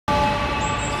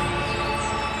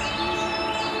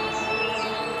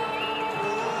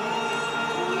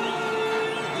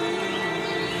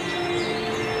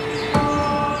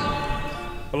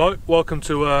Hello, welcome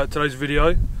to today's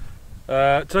video.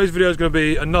 Today's video is going to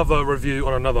be another review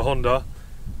on another Honda.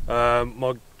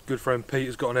 My good friend Pete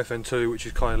has got an FN2 which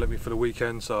he's kind of let me for the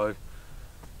weekend, so I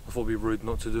thought it'd be rude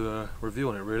not to do a review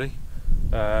on it really.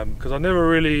 Because I never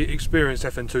really experienced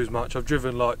FN2s much. I've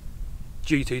driven like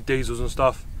GT diesels and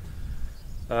stuff.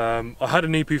 I had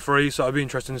an EP3, so it'd be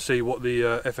interesting to see what the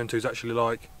FN2 is actually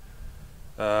like.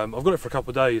 I've got it for a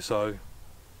couple of days, so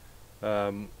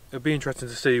it'd be interesting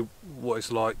to see what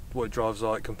it's like, what it drives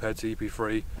like compared to the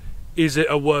EP3. Is it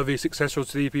a worthy successor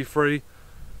to the EP3?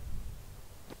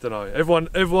 Don't know. Everyone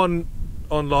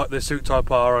on like the Civic Type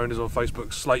R owners on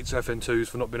Facebook slates FN2s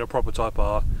for not being a proper Type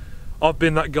R. I've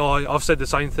been that guy. I've said the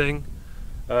same thing.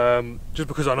 Just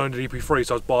because I owned an EP3,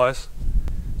 so I was biased.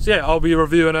 So yeah, I'll be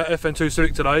reviewing an FN2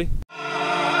 Civic today.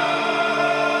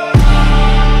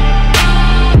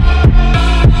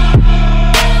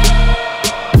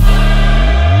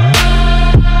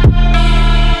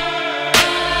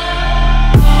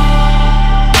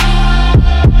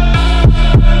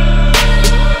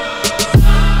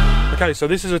 Okay, so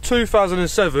this is a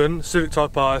 2007 Civic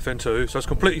Type R FN2, so it's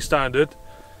completely standard.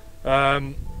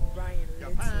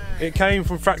 It came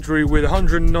from factory with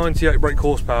 198 brake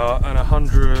horsepower and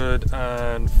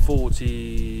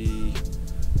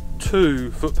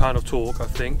 142 foot-pound of torque, I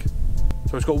think.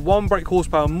 So it's got 1 brake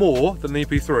horsepower more than the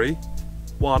EP3,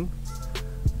 and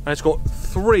it's got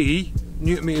 3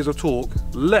 newton meters of torque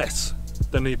less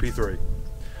than the EP3.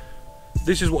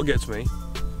 This is what gets me.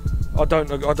 I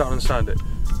don't understand it.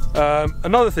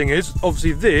 Another thing is,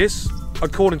 obviously this,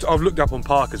 according to, I've looked up on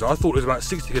Parker's, I thought it was about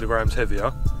 60 kilograms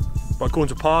heavier, but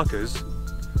according to Parker's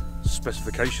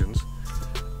specifications,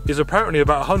 is apparently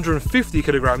about 150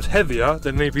 kilograms heavier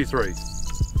than an EP3.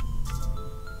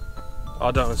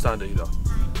 I don't understand it either.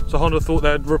 So Honda thought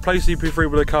they'd replace the EP3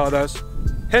 with a car that's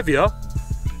heavier,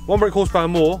 1 brake horsepower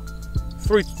more,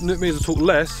 3 newton meters of torque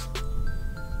less,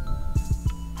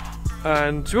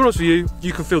 and to be honest with you,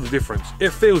 you can feel the difference.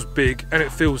 It feels big, and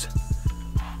it feels,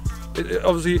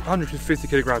 obviously 150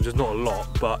 kilograms is not a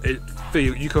lot, but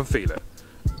you can feel it.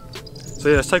 So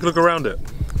yeah, let's take a look around it.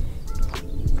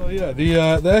 So yeah, the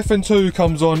FN2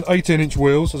 comes on 18-inch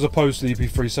wheels as opposed to the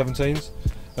EP3 17s.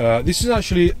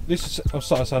 I'm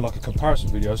starting to sound like a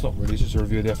comparison video. It's not really, it's just a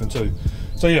review of the FN2.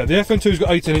 So yeah, the FN2's got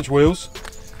 18-inch wheels.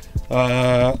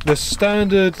 The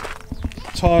standard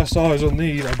tyre size on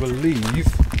these, I believe,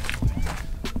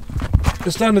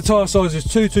 the standard tyre size is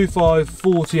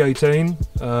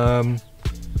 225/40/18,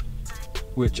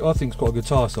 which I think is quite a good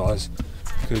tyre size,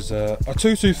 because a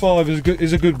 225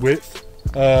 is a good width.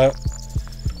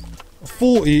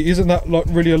 40 isn't that like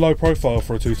really a low profile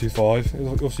for a 225. Obviously,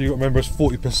 you've got to remember it's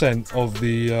 40% of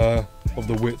the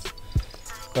width,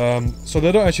 so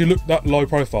they don't actually look that low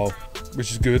profile, which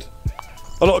is good.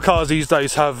 A lot of cars these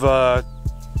days have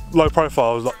low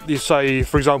profiles, like you say,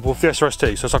 for example, Fiesta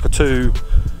ST. So it's like a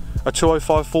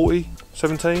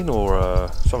 205/40/17 or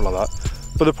something like that.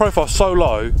 But the profile's so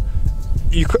low,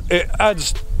 it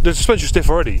adds, the suspension's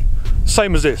stiff already.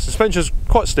 Same as this, the suspension's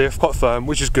quite stiff, quite firm,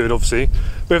 which is good obviously.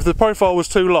 But if the profile was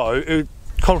too low, it would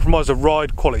compromise the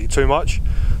ride quality too much.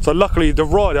 So luckily the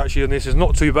ride actually on this is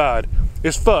not too bad.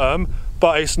 It's firm,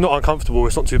 but it's not uncomfortable,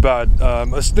 it's not too bad.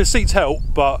 The seats help,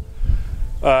 but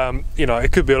you know,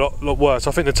 it could be a lot worse.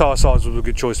 I think the tyre size was a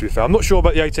good choice, to be fair. I'm not sure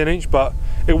about the 18-inch, but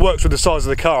it works with the size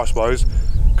of the car, I suppose,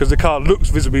 because the car looks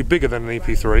visibly bigger than an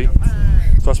EP3.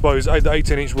 So I suppose the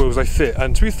 18-inch wheels, they fit,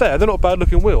 and to be fair, they're not a bad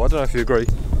looking wheel. I don't know if you agree.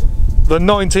 The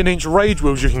 19-inch Rage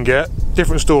wheels you can get,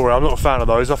 different story. I'm not a fan of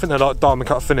those. I think they're like diamond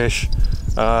cut finish,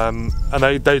 and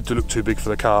they do look too big for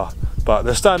the car. But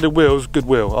the standard wheels, good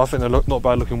wheel. I think they're not a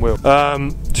bad looking wheel. To be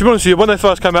honest with you, when they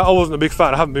first came out, I wasn't a big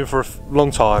fan. I haven't been for a long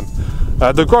time.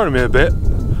 They've grown on me a bit,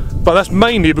 but that's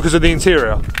mainly because of the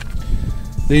interior.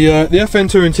 The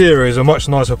FN2 interior is a much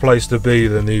nicer place to be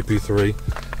than the EP3.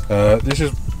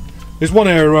 This one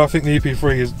area where I think the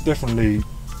EP3 is definitely,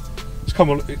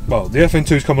 well, the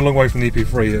FN2's come a long way from the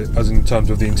EP3 as in terms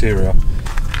of the interior.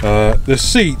 The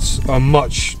seats are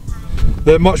much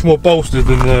more bolstered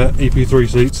than the EP3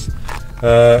 seats.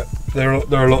 They're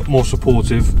a lot more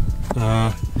supportive.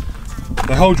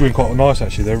 They hold you in quite nice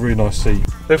actually. They're a really nice seat.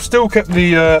 They've still kept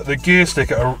the gear stick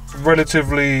at a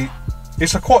relatively,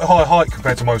 it's a quite high height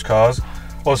compared to most cars.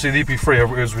 Obviously the EP3,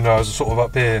 as we know, is sort of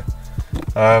up here.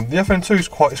 The FN2 is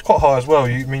quite high as well.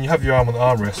 You have your arm on the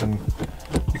armrest and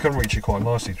you can reach it quite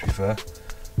nicely, to be fair.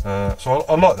 So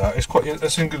I like that.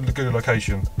 It's in good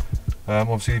location.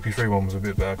 Obviously the EP3 one was a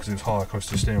bit better because it was higher close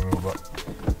to the steering wheel, but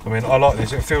I mean, I like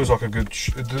this. It feels like a good,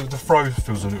 the throw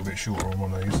feels a little bit shorter on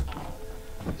one of these.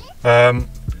 I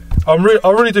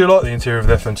really do like the interior of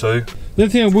the FN2. The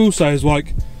other thing I will say is,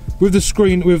 like, with the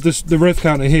screen, with the rev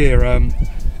counter here,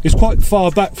 it's quite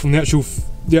far back from the actual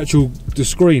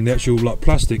screen, the actual like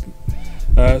plastic.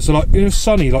 So like in a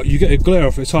sunny, like you get a glare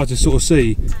off it, it's hard to sort of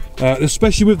see,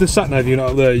 especially with the sat nav unit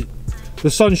up there.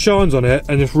 The sun shines on it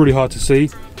and it's really hard to see,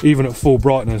 even at full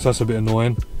brightness. That's a bit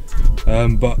annoying.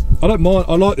 But I don't mind.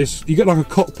 I like this. You get like a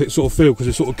cockpit sort of feel because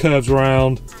it sort of curves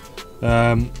around.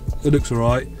 It looks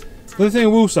alright. The other thing I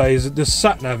will say is that the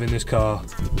sat nav in this car,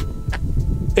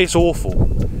 it's awful.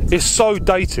 It's so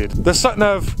dated. The sat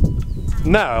nav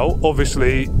now,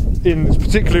 obviously,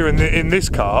 particularly in this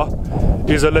car,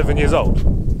 is 11 years old.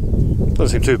 Doesn't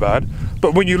seem too bad,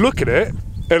 but when you look at it,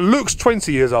 it looks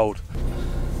 20 years old.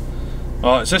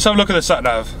 Alright, so let's have a look at the sat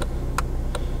nav.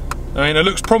 I mean, it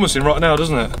looks promising right now,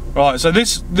 doesn't it? Right, so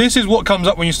this is what comes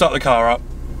up when you start the car up.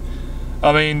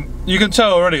 I mean, you can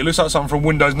tell already it looks like something from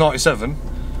Windows 97.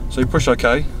 So you push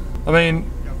OK. I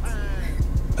mean,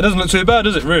 it doesn't look too bad,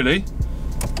 does it, really?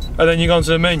 And then you go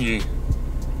into the menu.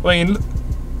 I mean,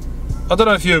 I don't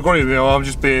know if you agree with me, or I'm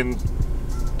just being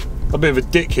a bit of a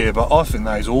dick here, but I think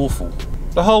that is awful.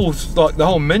 The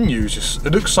whole menu is just,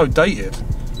 it looks so dated.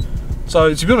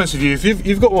 So to be honest with you, if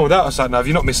you've got one without a sat nav,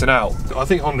 you're not missing out. I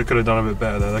think Honda could have done a bit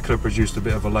better there. They could have produced a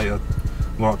bit of a later,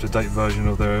 more up-to-date version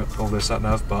of their sat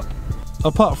nav. But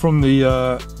apart from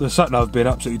the sat nav being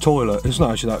absolutely toilet, it's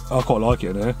not actually that. I quite like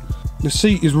it in here. The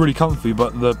seat is really comfy,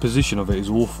 but the position of it is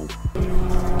awful.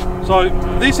 So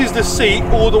this is the seat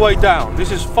all the way down.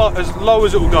 This is as low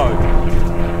as it will go.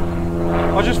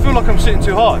 I just feel like I'm sitting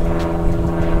too high.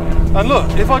 And look,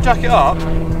 if I jack it up,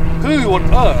 who on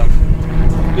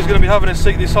earth is going to be having a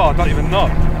seat this high? I don't even know.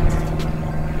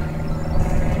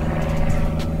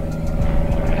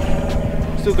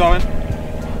 Still going.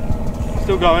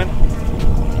 Still going.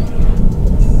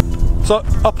 So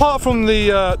apart from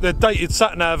the dated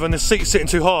sat nav and the seat sitting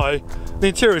too high, the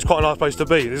interior is quite a nice place to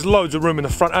be. There's loads of room in the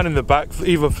front and in the back,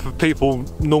 either for people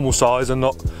normal size and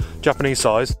not Japanese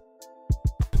size.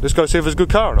 Let's go see if it's a good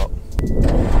car or not.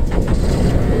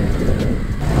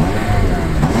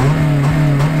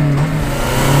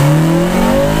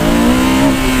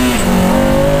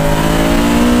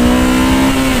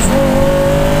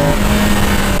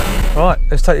 Right,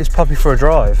 let's take this puppy for a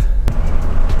drive.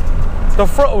 The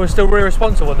throttle is still rear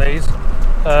responsive on these,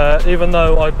 even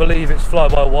though I believe it's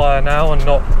fly-by-wire now and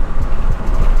not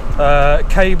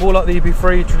cable like the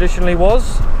EP3 traditionally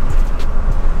was.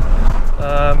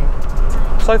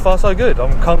 So far so good.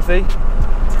 I'm comfy.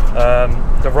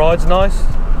 The ride's nice.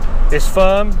 It's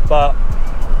firm, but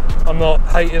I'm not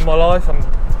hating my life. I'm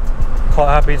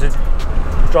quite happy to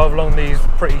drive along these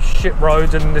pretty shit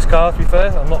roads in this car, to be fair.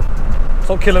 It's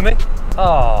not killing me.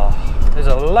 Ah, there's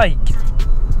a lake.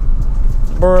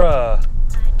 Bruh.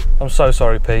 I'm so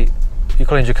sorry, Pete. You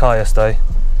cleaned your car yesterday.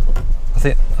 I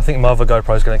think my other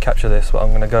GoPro is going to capture this, but I'm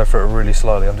going to go through it really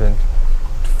slowly. I'm doing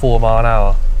 4 miles an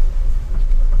hour.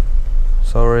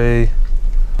 Sorry.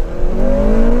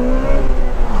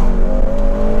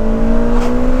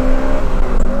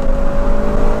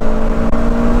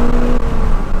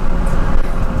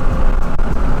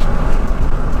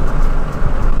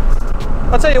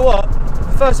 I'll tell you what,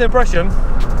 first impression,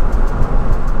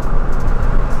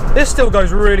 this still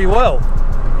goes really well.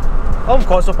 I'm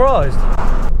quite surprised.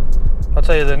 I'll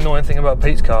tell you the annoying thing about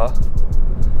Pete's car,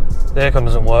 the aircon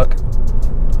doesn't work.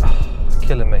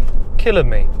 Killing me, killing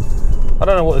me. I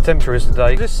don't know what the temperature is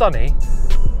today. It's sunny,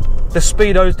 the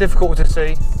speedo is difficult to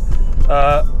see.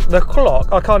 The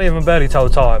clock, I can't even barely tell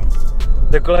the time.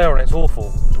 The glare on it's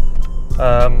awful.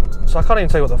 So I can't even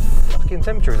tell you what the fucking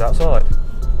temperature is outside.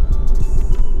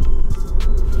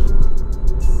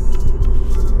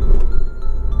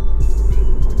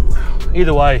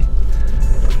 Either way,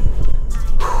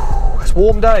 it's a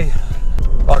warm day.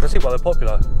 I can see why they're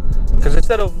popular. Because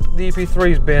instead of the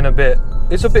EP3s being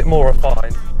it's a bit more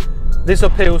refined, this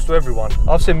appeals to everyone.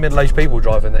 I've seen middle-aged people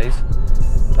driving these,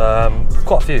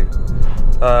 quite a few.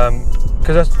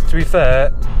 Because to be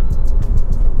fair,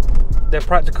 they're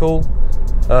practical.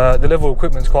 The level of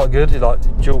equipment's quite good, like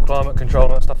dual climate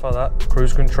control and stuff like that,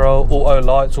 cruise control, auto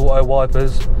lights, auto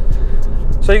wipers.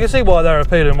 So you can see why they're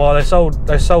appealing, why they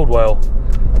sold well.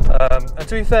 And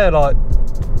to be fair, like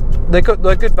they're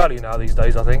good value now these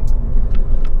days, I think.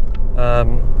 I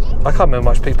can't remember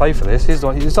how much Pete paid for this. He's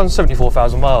done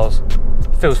 74,000 miles.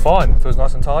 Feels fine. Feels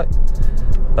nice and tight.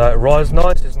 It rides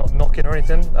nice. It's not knocking or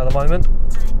anything at the moment.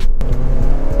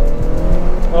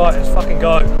 Right, let's fucking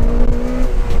go.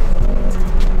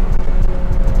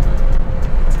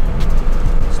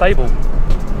 Stable.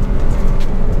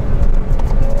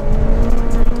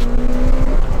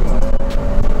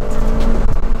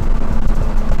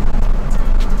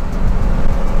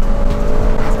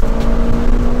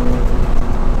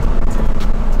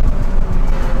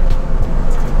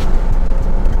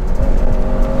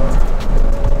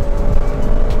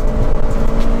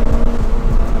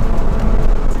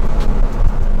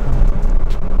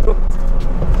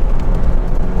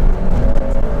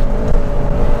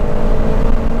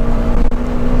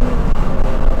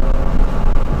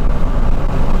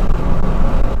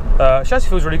 Chassis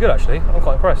feels really good actually, I'm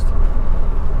quite impressed.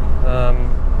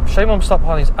 Shame I'm stuck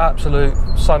behind these absolute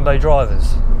Sunday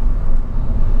drivers.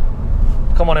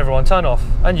 Come on everyone, turn off,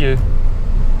 and you.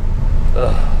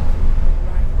 Ugh.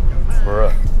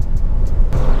 Bruh.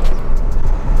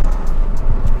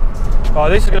 Right,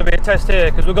 this is going to be a test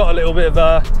here because we've got a little bit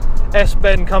of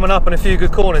S-bend coming up and a few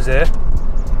good corners here.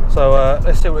 So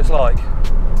let's see what it's like.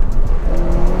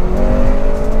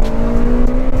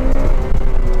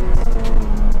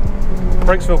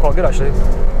 Brakes feel quite good actually.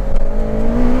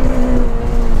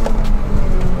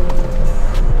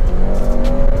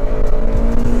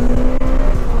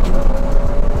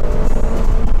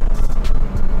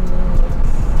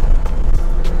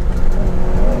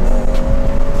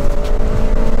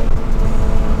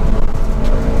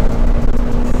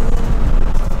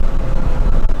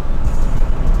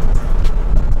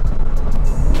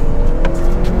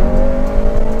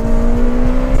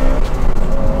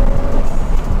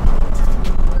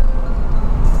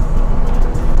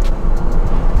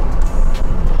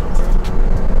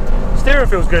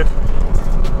 Feels good.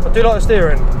 I do like the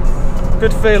steering.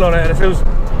 Good feel on it and it feels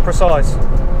precise.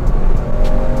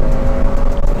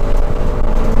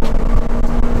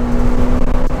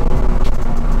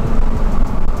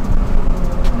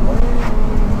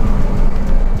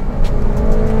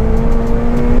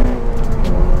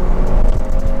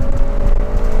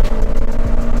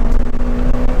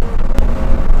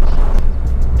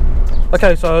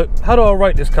 Okay, so how do I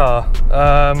rate this car?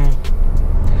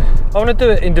 I want to do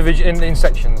it in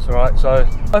sections, right? So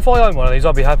if I own one of these,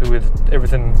 I'll be happy with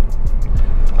everything.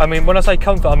 I mean, when I say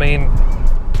comfort, I mean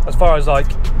as far as like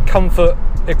comfort,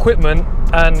 equipment,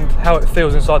 and how it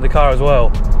feels inside the car as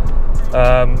well.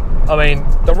 I mean,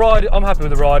 the ride, I'm happy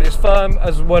with the ride. It's firm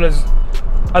as well as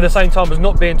at the same time as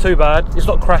not being too bad. It's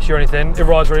not crashy or anything. It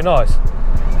rides really nice.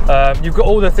 You've got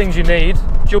all the things you need.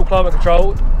 Dual climate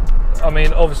control. I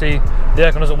mean, obviously the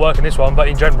aircon doesn't work in this one, but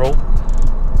in general.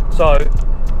 So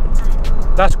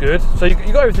that's good. So you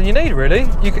got everything you need really.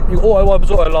 You auto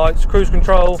wipers, auto lights, cruise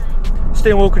control,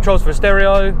 steering wheel controls for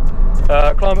stereo,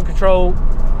 climate control.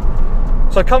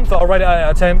 So comfort, I'll rate it 8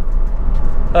 out of 10.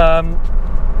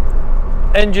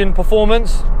 Engine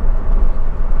performance,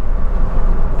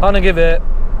 I'm gonna give it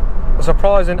a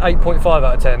surprising 8.5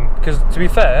 out of 10. Because to be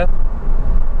fair,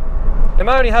 it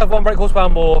may only have 1 brake horsepower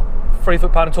more, 3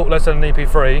 foot-pound of torque less than an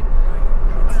EP3.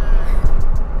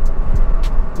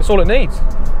 That's all it needs.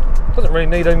 Doesn't really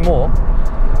need any more.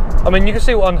 I mean, you can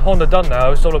see what Honda done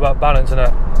now. It's all about balance,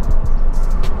 innit?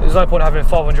 There's no point having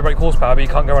 500 brake horsepower, but you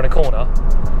can't go around a corner.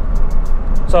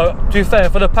 So, to be fair,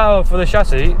 for the power for the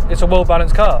chassis, it's a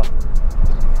well-balanced car.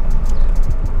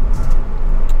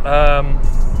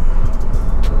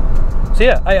 So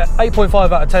yeah,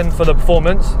 8.5 out of 10 for the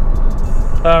performance.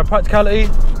 Practicality,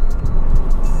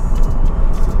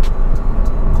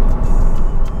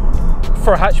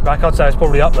 for a hatchback, I'd say it's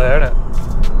probably up there, isn't it?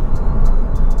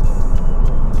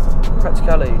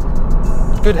 Practicality,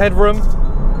 good headroom,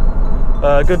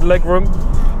 good leg room.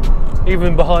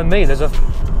 Even behind me there's a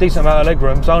decent amount of leg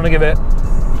room, so I'm gonna give it,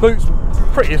 boots,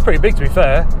 it's pretty big to be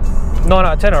fair, 9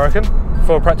 out of 10 I reckon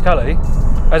for practicality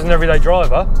as an everyday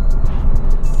driver.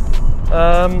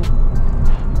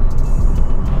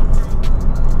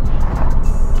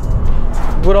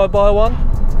 Would I buy one?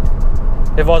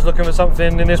 If I was looking for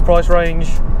something in this price range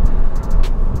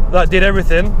that did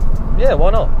everything, yeah,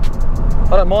 why not?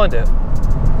 I don't mind it.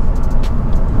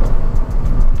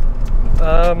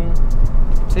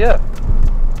 So yeah,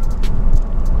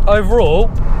 overall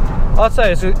I'd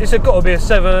say it's got to be a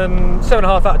 7.5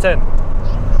 out of 10.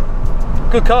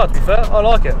 Good car to be fair, I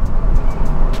like it.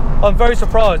 I'm very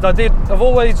surprised. I've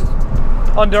always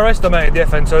underestimated the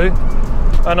FN2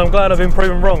 and I'm glad I've been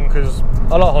proven wrong because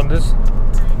I like Hondas.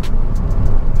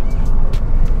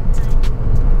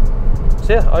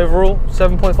 So yeah, overall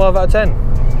 7.5 out of 10.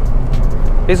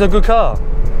 It's a good car.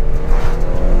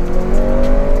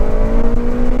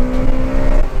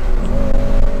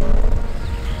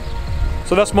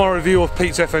 So that's my review of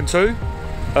Pete's FN2.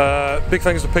 Big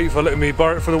thanks to Pete for letting me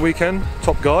borrow it for the weekend.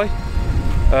 Top guy.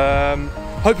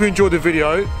 Hope you enjoyed the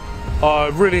video. I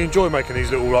really enjoy making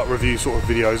these little like review sort of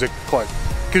videos. They're quite,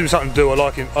 gives me something to do. I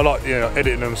like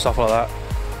editing them and stuff like that.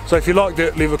 So if you liked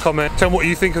it, leave a comment. Tell me what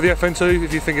you think of the FN2.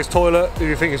 If you think it's toilet, if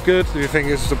you think it's good, if you think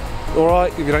it's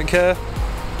alright, if you don't care,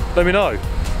 let me know.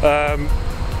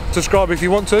 Subscribe if you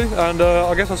want to, and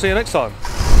I guess I'll see you next time.